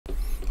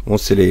Bon,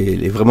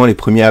 c'est vraiment les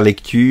premières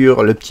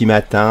lectures, le petit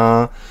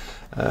matin,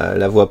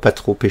 la voix pas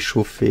trop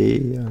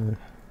échauffée.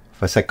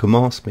 Enfin, ça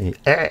commence, mais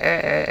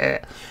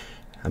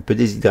un peu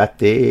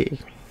déshydraté.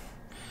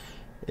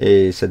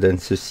 Et ça donne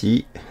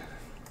ceci.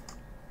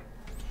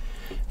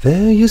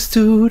 There you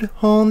stood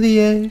on the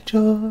edge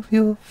of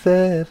your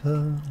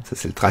feather. Ça,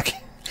 c'est le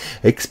track.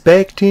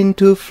 Expecting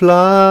to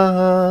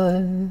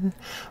fly.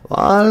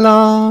 I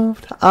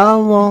loved, I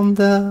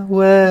wonder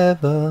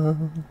whether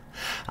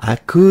I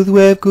could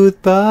wave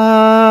goodbye,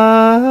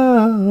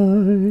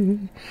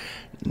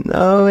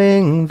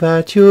 knowing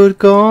that you'd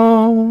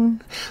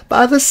gone.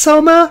 By the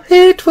summer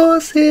it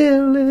was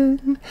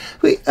healing,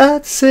 we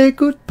had to say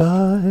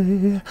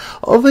goodbye.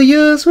 All the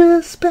years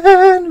we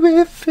spent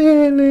with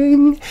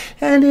feeling,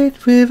 and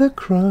it with a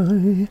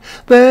cry,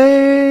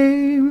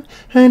 babe,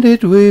 and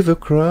it with a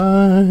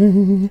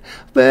cry,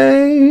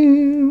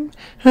 babe,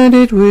 and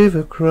it with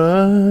a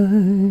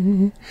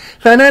cry.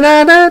 Fa na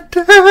na na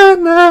na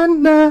na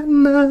na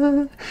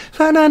na,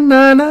 fa na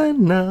na na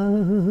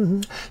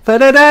na, fa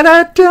da da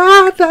da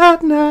da da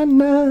na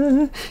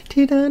na,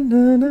 ti da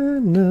na na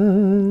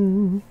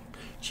na.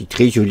 C'est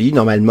très joli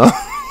normalement.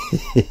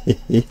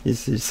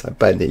 C'est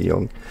sympa, Neil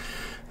Young.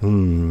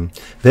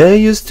 There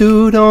you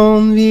stood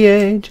on the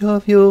edge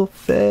of your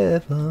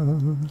feather,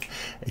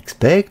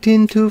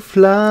 expecting to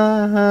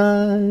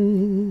fly.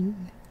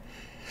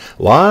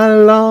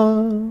 While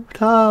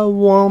loved, I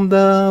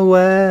wonder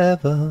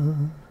whether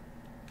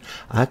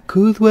I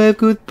could wave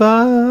goodbye,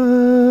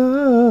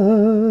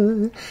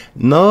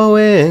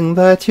 knowing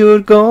that you're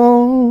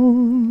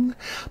gone.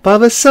 By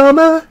the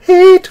summer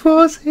it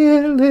was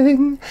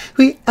healing,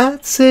 we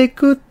had to say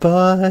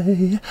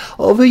goodbye.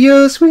 All the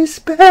years we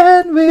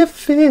spent with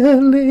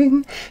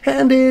feeling,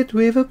 and it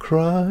with a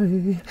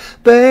cry,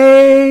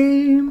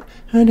 babe,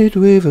 and it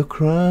with a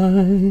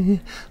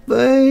cry,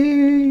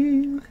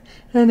 babe,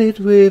 and it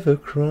with a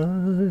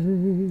cry.